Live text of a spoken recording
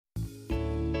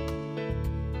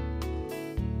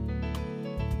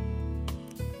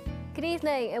Good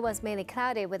evening. It was mainly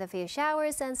cloudy with a few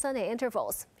showers and sunny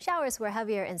intervals. Showers were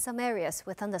heavier in some areas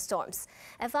with thunderstorms.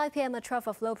 At 5 p.m., a trough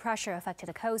of low pressure affected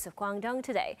the coast of Guangdong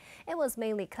today. It was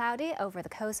mainly cloudy over the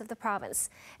coast of the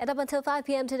province. And up until 5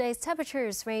 p.m., today's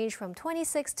temperatures range from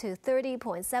 26 to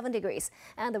 30.7 degrees,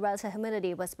 and the relative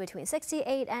humidity was between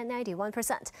 68 and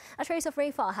 91%. A trace of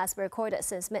rainfall has been recorded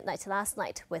since midnight last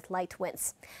night with light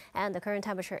winds. And the current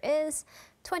temperature is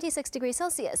 26 degrees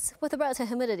Celsius, with the relative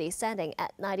humidity standing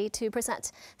at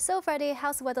 92%. So, Freddie,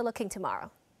 how's the weather looking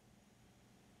tomorrow?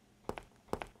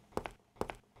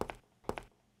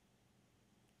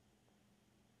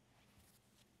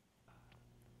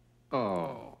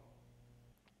 Oh.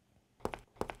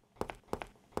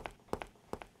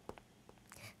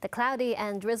 The cloudy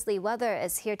and drizzly weather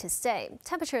is here to stay.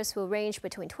 Temperatures will range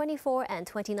between 24 and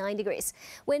 29 degrees.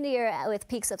 Windier with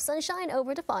peaks of sunshine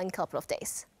over the following couple of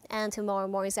days. And tomorrow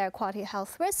morning's air quality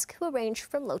health risk will range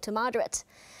from low to moderate.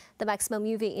 The maximum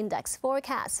UV index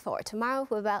forecast for tomorrow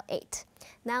will be about 8.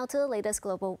 Now to the latest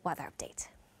global weather update.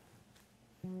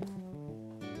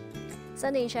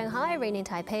 Sunny in Shanghai, rain in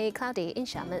Taipei, cloudy in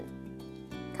Xiamen.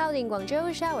 Cloudy in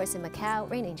Guangzhou, showers in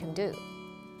Macau, rain in Chengdu.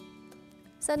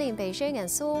 Sunny in Beijing and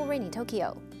Seoul, rain in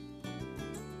Tokyo.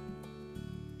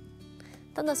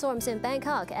 Thunderstorms in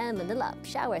Bangkok and Manila,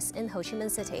 showers in Ho Chi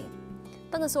Minh City.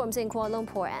 Thunderstorms in Kuala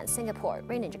Lumpur and Singapore,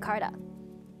 rain in Jakarta.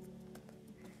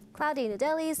 Cloudy in New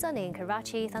Delhi, sunny in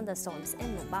Karachi, thunderstorms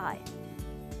in Mumbai.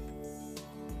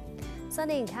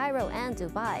 Sunny in Cairo and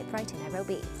Dubai, bright in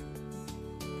Nairobi.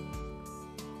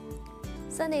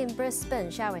 Sunny in Brisbane,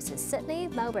 showers in Sydney,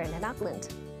 Melbourne and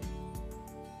Auckland.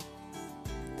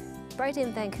 Bright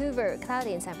in Vancouver,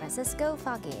 cloudy in San Francisco,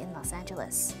 foggy in Los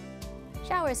Angeles.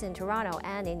 Showers in Toronto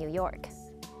and in New York.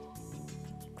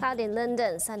 Cloudy in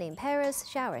London, sunny in Paris,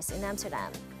 showers in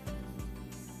Amsterdam.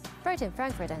 Bright in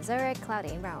Frankfurt and Zurich, cloudy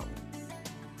in Rome.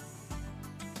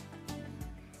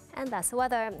 And that's the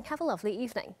weather. Have a lovely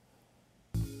evening.